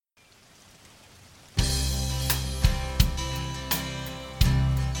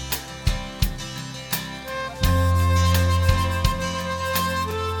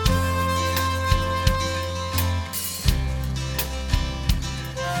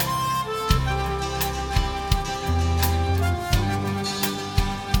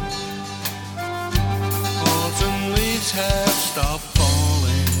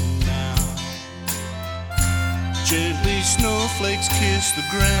snowflakes kiss the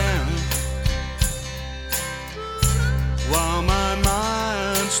ground, while my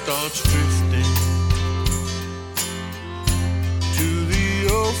mind starts drifting to the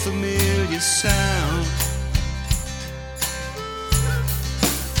old familiar sound.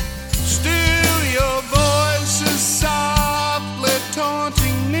 Still your voice is softly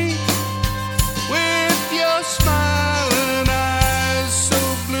taunting me with your smiling eyes so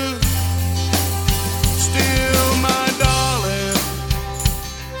blue. Still, my darling,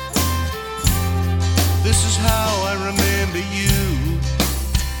 this is how I remember you.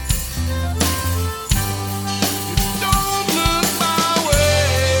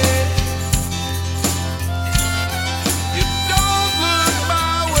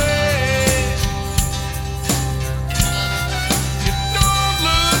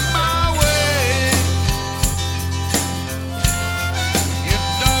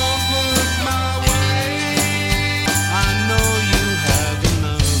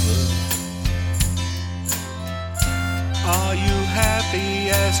 Are you happy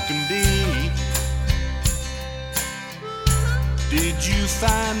as can be? Did you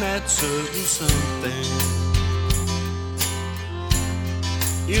find that certain something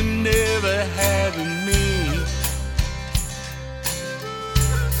you never had in me?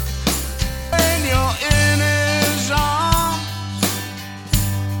 When you're in his arms,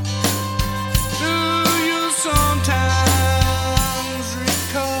 do you sometimes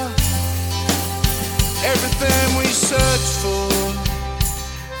recall everything we searched for,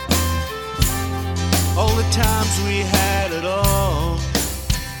 all the times we had it all?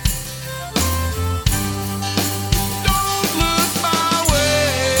 Don't look my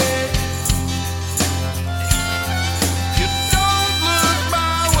way. You don't look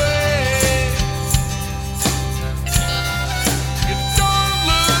my way. You don't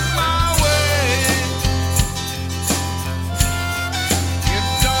look my way. You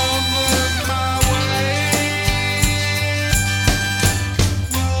don't look my way.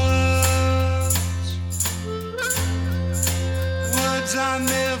 Words I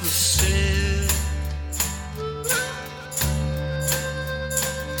never said,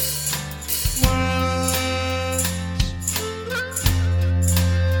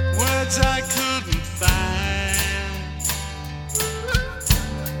 words I couldn't find,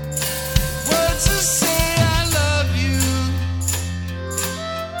 words to say I love you,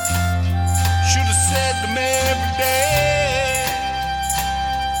 should have said them every day.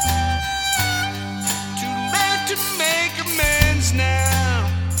 Too late to make amends now,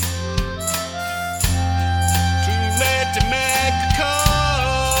 too late to make a call.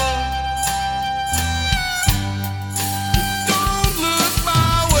 Don't look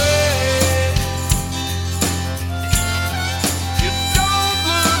my way. You don't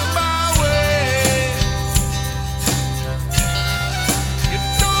look my way. You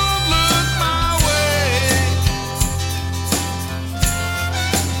don't look my way.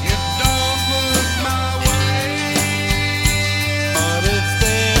 You don't look my way. But if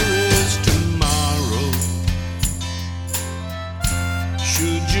there is tomorrow,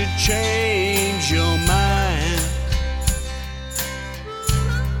 should you change your mind,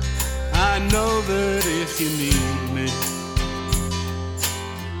 I know that if you need me,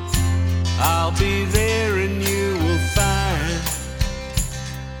 I'll be there.